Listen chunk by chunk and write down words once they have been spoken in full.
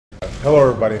Hello,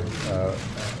 everybody.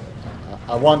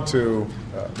 I want to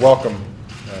welcome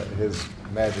His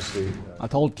Majesty. I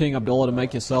told King Abdullah to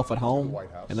make himself at home,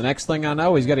 and the next thing I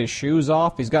know, he's got his shoes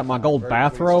off, he's got my gold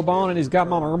bathrobe on, and he's got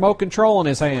my remote control in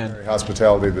his hand.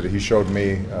 Hospitality that he showed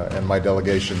me and my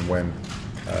delegation when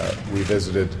we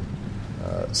visited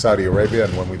Saudi Arabia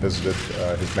and when we visited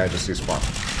His Majesty's farm.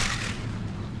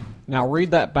 Now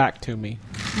read that back to me.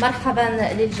 I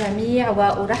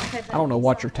don't know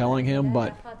what you're telling him,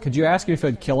 but could you ask him if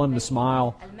it'd kill him to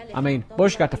smile? I mean,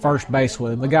 Bush got to first base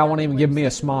with him. The guy won't even give me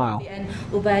a smile.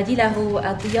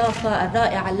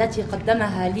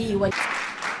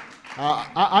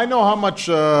 I know how much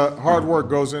hard work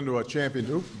goes into a champion.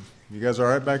 Oop, you guys all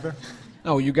right back there?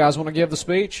 Oh, you guys want to give the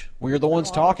speech? Well, you're the ones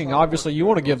talking. Obviously, you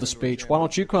want to give the speech. Why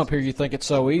don't you come up here? You think it's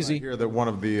so easy? I hear that one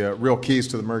of the real keys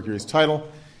to the Mercury's title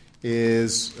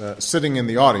is sitting in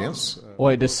the audience.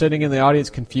 Wait, does sitting in the audience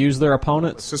confuse their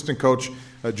opponents? Assistant coach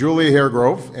Julia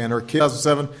Haregrove and her kid.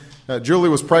 2007. Julie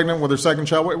was pregnant with her second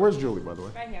child. Wait, where's Julie, by the way?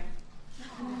 Right here.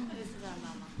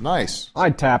 Nice.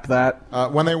 I'd tap that.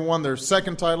 When they won their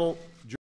second title,